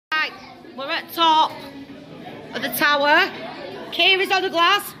we're at top of the tower. Kira's on the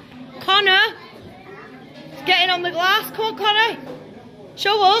glass. Connor is getting on the glass. Come on, Connor.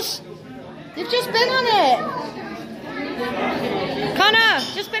 Show us. You've just been on it. Connor,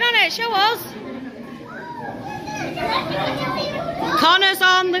 just been on it. Show us. Connor's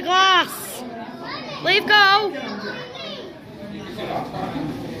on the glass. Leave go.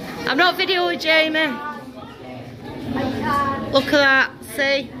 I'm not videoing Jamie. Look at that.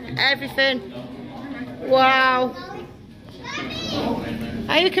 See? Everything. Wow.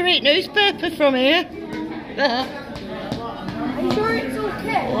 You can read newspaper from here. Are you sure it's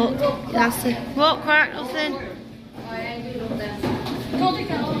okay? Look, that's it. What crack, nothing.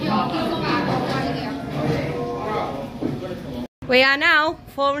 We are now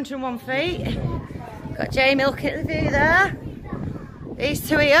 401 feet. Got Jamie looking at the view there. These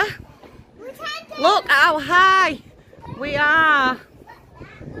two here. Look how high we are.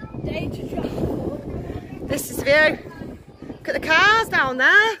 This is the view. Look at the cars down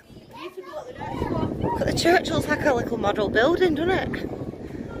there. Look at the church, looks like a little model building, doesn't it?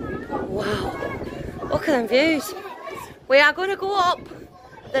 Wow. Look at them views. We are going to go up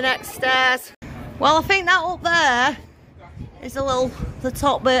the next stairs. Well, I think that up there is the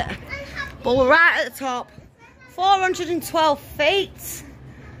top bit. But we're right at the top. 412 feet.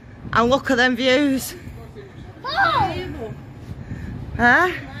 And look at them views. Oh!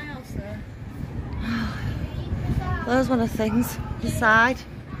 Huh? There's one of the things inside.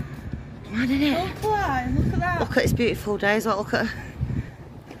 Mad, isn't it? Look at that. Look at this beautiful day as well. Look at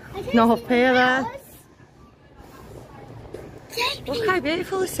North Pier there. Look how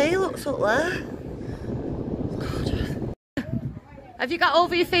beautiful the sea looks up there. Gorgeous. Have you got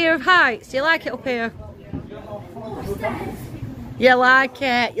over your fear of heights? Do you like it up here? You like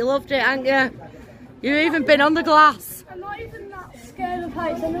it. You loved it, haven't you? You've even been on the glass. I'm not even that scared of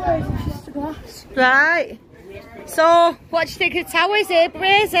heights anyways, it's just a glass. Right. So, what do you think of the towers here,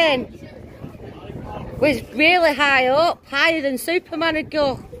 Brazen? We're really high up, higher than Superman would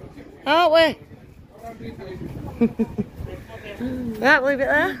go, aren't we? Right, leave it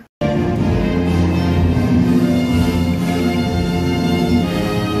there.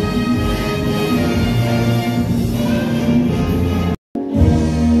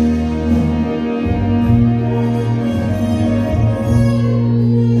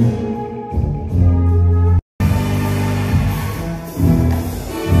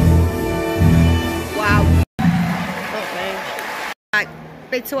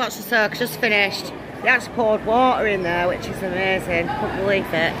 Been to watch the circus, just finished. They actually poured water in there, which is amazing. Couldn't believe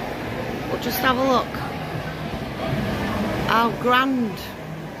it. But just have a look. How grand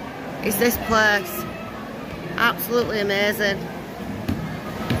is this place? Absolutely amazing.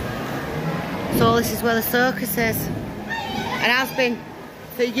 So this is where the circus is. And has been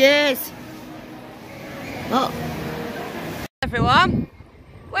for years. Look. Everyone,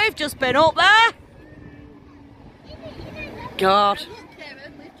 we've just been up there. God.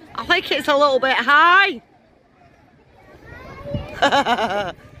 I think it's a little bit high.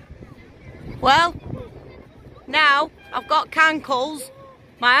 Well, now I've got cankles.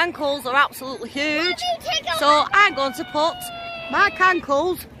 My ankles are absolutely huge. So I'm going to put my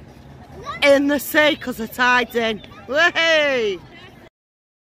cankles in the sea because the tide's in. Whey!